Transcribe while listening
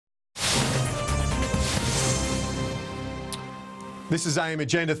This is AM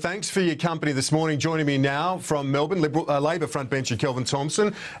Agenda. Thanks for your company this morning. Joining me now from Melbourne, Labor frontbencher Kelvin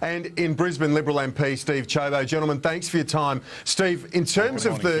Thompson, and in Brisbane, Liberal MP Steve Ciobo. Gentlemen, thanks for your time. Steve, in terms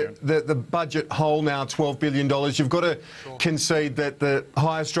of the budget hole now, $12 billion, you've got to concede that the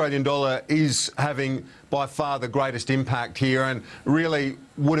high Australian dollar is having by far the greatest impact here, and really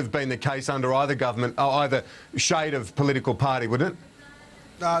would have been the case under either government, or either shade of political party, wouldn't it?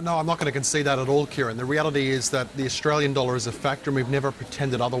 No, I'm not going to concede that at all, Kieran. The reality is that the Australian dollar is a factor and we've never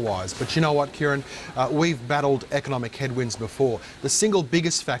pretended otherwise. But you know what, Kieran? We've battled economic headwinds before. The single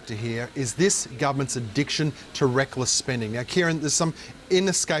biggest factor here is this government's addiction to reckless spending. Now, Kieran, there's some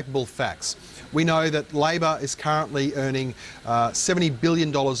inescapable facts. We know that Labor is currently earning $70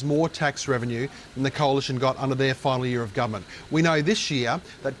 billion more tax revenue than the Coalition got under their final year of government. We know this year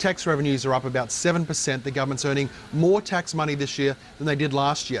that tax revenues are up about 7%. The government's earning more tax money this year than they did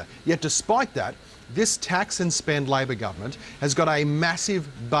last year. Yet despite that, this tax and spend Labor government has got a massive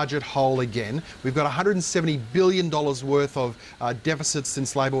budget hole again. We've got $170 billion worth of deficits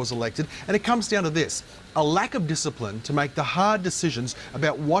since Labor was elected. And it comes down to this: a lack of discipline to make the hard decisions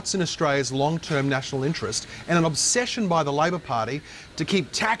about what's in Australia's long-term national interest, and an obsession by the Labor Party to keep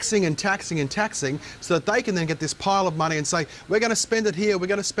taxing and taxing and taxing so that they can then get this pile of money and say, we're going to spend it here, we're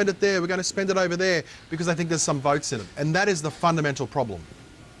going to spend it there, we're going to spend it over there, because they think there's some votes in it. And that is the fundamental problem.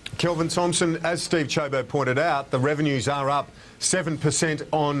 Kelvin Thompson, as Steve Ciobo pointed out, the revenues are up 7%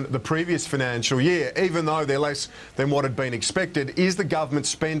 on the previous financial year, even though they're less than what had been expected. Is the government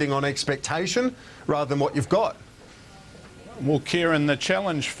spending on expectation rather than what you've got? Well, Kieran, the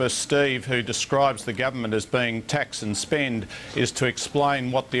challenge for Steve, who describes the government as being tax and spend, is to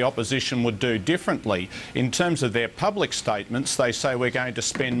explain what the opposition would do differently. In terms of their public statements, they say we're going to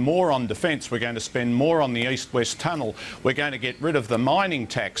spend more on defence, we're going to spend more on the East-West Tunnel, we're going to get rid of the mining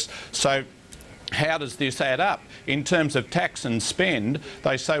tax. So how does this add up? In terms of tax and spend,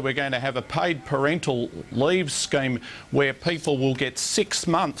 they say we're going to have a paid parental leave scheme where people will get 6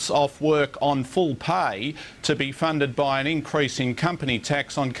 months off work on full pay to be funded by an increase in company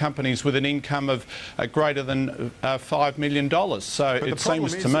tax on companies with an income of greater than $5 million. So it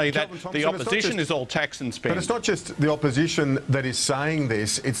seems to me that the opposition is all tax and spend. But it's not just the opposition that is saying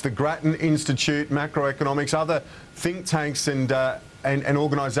this. It's the Grattan Institute, macroeconomics, other think tanks and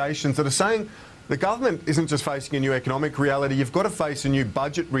organisations that are saying the government isn't just facing a new economic reality, you've got to face a new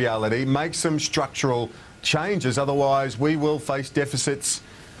budget reality, make some structural changes, otherwise we will face deficits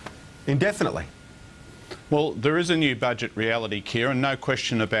indefinitely. Well, there is a new budget reality, Kieran, no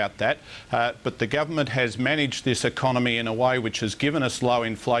question about that. But the government has managed this economy in a way which has given us low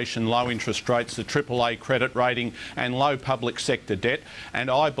inflation, low interest rates, the AAA credit rating and low public sector debt. And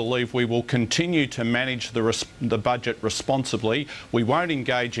I believe we will continue to manage the budget responsibly. We won't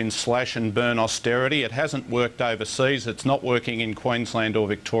engage in slash and burn austerity. It hasn't worked overseas. It's not working in Queensland or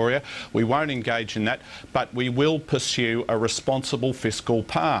Victoria. We won't engage in that, but we will pursue a responsible fiscal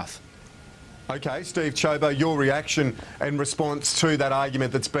path. OK, Steve Ciobo, your reaction and response to that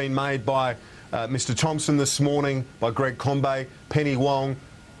argument that's been made by Mr Thompson this morning, by Greg Combet, Penny Wong,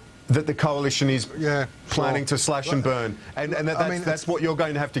 that the Coalition is planning to slash and burn. And that's what you're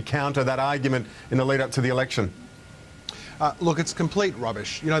going to have to counter, that argument, in the lead up to the election. Look, it's complete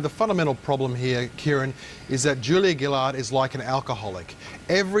rubbish. You know, the fundamental problem here, Kieran, is that Julia Gillard is like an alcoholic.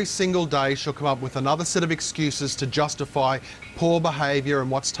 Every single day she'll come up with another set of excuses to justify poor behaviour and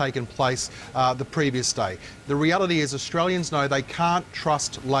what's taken place the previous day. The reality is Australians know they can't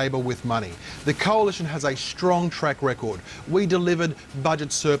trust Labor with money. The Coalition has a strong track record. We delivered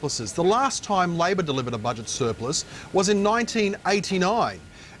budget surpluses. The last time Labor delivered a budget surplus was in 1989.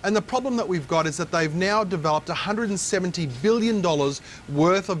 And the problem that we've got is that they've now developed $170 billion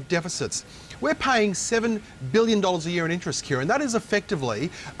worth of deficits. We're paying $7 billion a year in interest, Kieran. That is effectively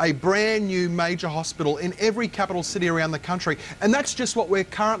a brand new major hospital in every capital city around the country. And that's just what we're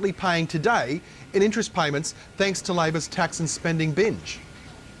currently paying today in interest payments, thanks to Labor's tax and spending binge.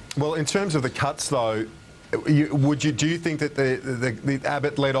 Well, in terms of the cuts, though, do you think that the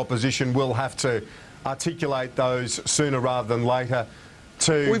Abbott-led opposition will have to articulate those sooner rather than later?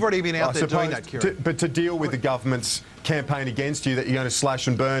 We've already been out there doing that, Kieran. But to deal with the government's campaign against you, that you're going to slash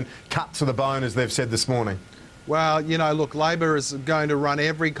and burn, cut to the bone, as they've said this morning. Well, you know, look, Labor is going to run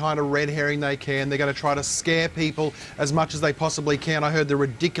every kind of red herring they can. They're going to try to scare people as much as they possibly can. I heard the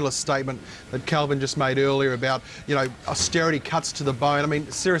ridiculous statement that Kelvin just made earlier about, you know, austerity cuts to the bone. I mean,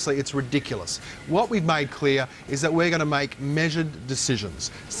 seriously, it's ridiculous. What we've made clear is that we're going to make measured decisions.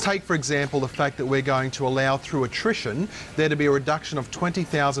 Take, for example, the fact that we're going to allow, through attrition, there to be a reduction of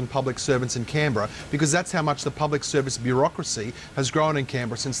 20,000 public servants in Canberra, because that's how much the public service bureaucracy has grown in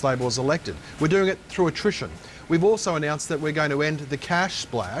Canberra since Labor was elected. We're doing it through attrition. We've also announced that we're going to end the cash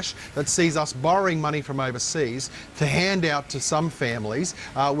splash that sees us borrowing money from overseas to hand out to some families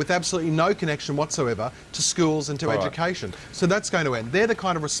with absolutely no connection whatsoever to schools and to education. So that's going to end. They're the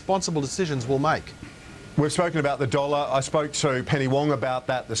kind of responsible decisions we'll make. We've spoken about the dollar. I spoke to Penny Wong about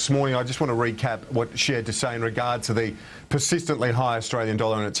that this morning. I just want to recap what she had to say in regard to the persistently high Australian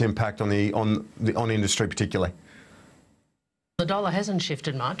dollar and its impact on industry particularly. The dollar hasn't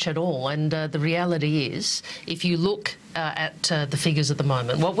shifted much at all, and the reality is, if you look at the figures at the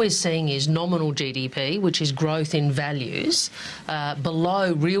moment, what we're seeing is nominal GDP, which is growth in values,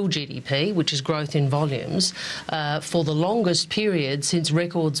 below real GDP, which is growth in volumes, for the longest period since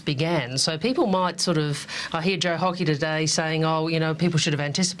records began. So people might sort of, I hear Joe Hockey today saying, oh, you know, people should have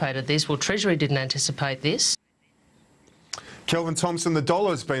anticipated this. Well, Treasury didn't anticipate this. Kelvin Thompson, the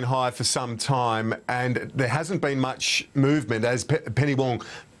dollar's been high for some time and there hasn't been much movement, as Penny Wong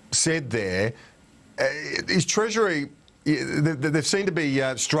said there. Is Treasury, they seem to be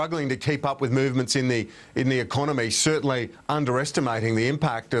struggling to keep up with movements in the economy, certainly underestimating the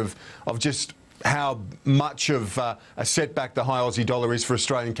impact of just how much of a setback the high Aussie dollar is for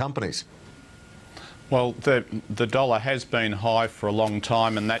Australian companies? Well, the dollar has been high for a long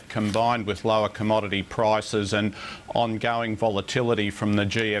time, and that combined with lower commodity prices and ongoing volatility from the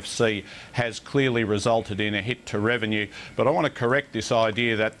GFC has clearly resulted in a hit to revenue. But I want to correct this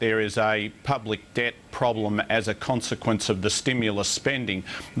idea that there is a public debt problem as a consequence of the stimulus spending.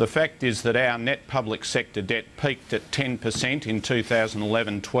 The fact is that our net public sector debt peaked at 10% in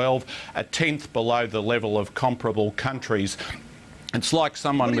 2011-12, a tenth below the level of comparable countries. It's like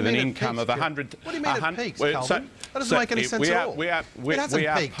someone with an income of 100. What do you mean it peaks, Calvin? That doesn't make any sense at all. We are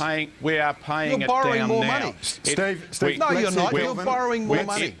paying You're borrowing more money. Steve, no, you're not. You're borrowing more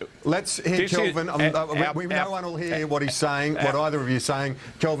money. Let's hear Kelvin. No one will hear what he's saying, what either of you are saying.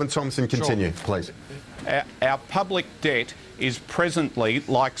 Kelvin Thompson, continue, please. Our public debt is presently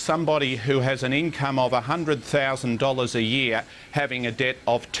like somebody who has an income of $100,000 a year having a debt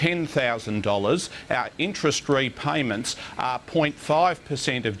of $10,000. Our interest repayments are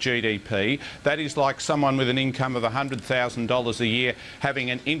 0.5% of GDP. That is like someone with an income of $100,000 a year having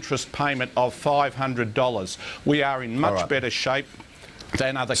an interest payment of $500. We are in much better shape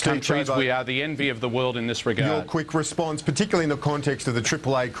than other countries. Ciobo, we are the envy of the world in this regard. Your quick response, particularly in the context of the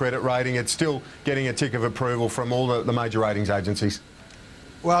AAA credit rating, it's still getting a tick of approval from all the major ratings agencies.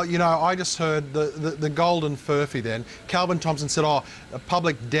 Well, you know, I just heard the golden furphy then. Kelvin Thompson said, oh,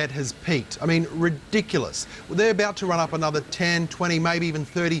 public debt has peaked. I mean, ridiculous. Well, they're about to run up another 10, 20, maybe even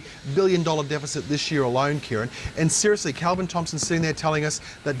 $30 billion deficit this year alone, Kieran. And seriously, Kelvin Thompson's sitting there telling us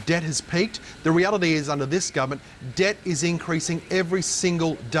that debt has peaked. The reality is, under this government, debt is increasing every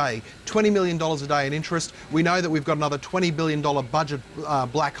single day. $20 million a day in interest. We know that we've got another $20 billion budget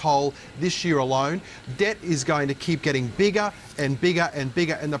black hole this year alone. Debt is going to keep getting bigger and bigger and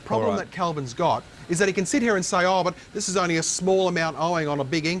bigger. And the problem that Kelvin's got is that he can sit here and say, oh, but this is only a small amount owing on a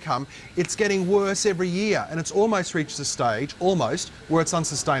big income. It's getting worse every year, and it's almost reached a stage, where it's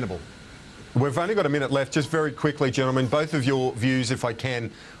unsustainable. We've only got a minute left. Just very quickly, gentlemen, both of your views, if I can,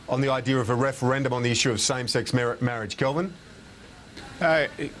 on the idea of a referendum on the issue of same-sex marriage. Kelvin?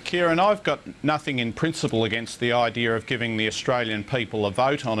 Kieran, I've got nothing in principle against the idea of giving the Australian people a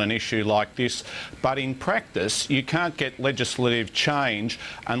vote on an issue like this, but in practice you can't get legislative change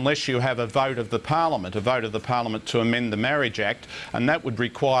unless you have a vote of the Parliament to amend the Marriage Act, and that would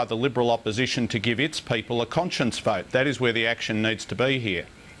require the Liberal opposition to give its people a conscience vote. That is where the action needs to be here.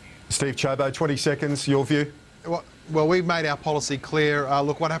 Steve Ciobo, 20 seconds, your view? Well, we've made our policy clear.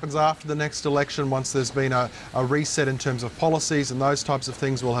 Look, what happens after the next election, once there's been a reset in terms of policies and those types of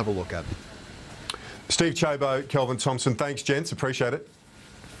things, we'll have a look at. Steve Ciobo, Kelvin Thompson, thanks, gents. Appreciate it.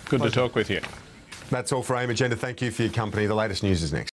 Good to talk with you. That's all for AIM Agenda. Thank you for your company. The latest news is next.